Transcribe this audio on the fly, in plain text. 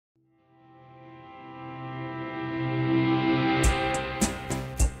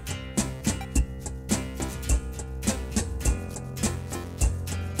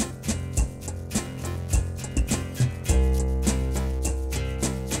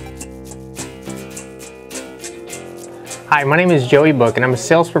Hi, my name is Joey Book and I'm a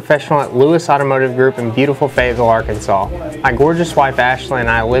sales professional at Lewis Automotive Group in beautiful Fayetteville, Arkansas. My gorgeous wife Ashley and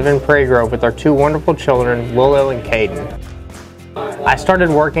I live in Prairie Grove with our two wonderful children, Willow and Caden. I started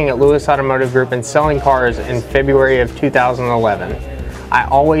working at Lewis Automotive Group and selling cars in February of 2011. I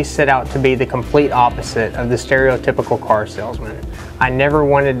always set out to be the complete opposite of the stereotypical car salesman. I never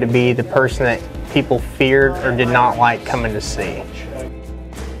wanted to be the person that people feared or did not like coming to see.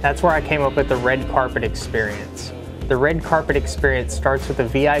 That's where I came up with the red carpet experience. The red carpet experience starts with a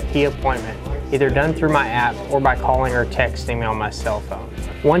VIP appointment, either done through my app or by calling or texting me on my cell phone.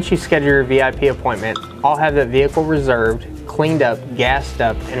 Once you schedule your VIP appointment, I'll have the vehicle reserved, cleaned up, gassed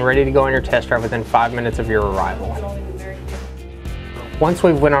up, and ready to go on your test drive within 5 minutes of your arrival. Once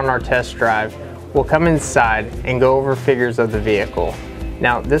we've went on our test drive, we'll come inside and go over figures of the vehicle.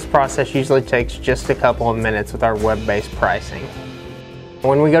 Now, this process usually takes just a couple of minutes with our web-based pricing.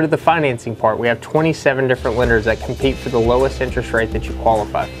 When we go to the financing part, we have 27 different lenders that compete for the lowest interest rate that you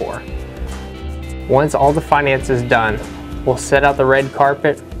qualify for. Once all the finance is done, we'll set out the red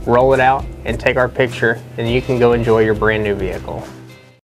carpet, roll it out, and take our picture, and you can go enjoy your brand new vehicle.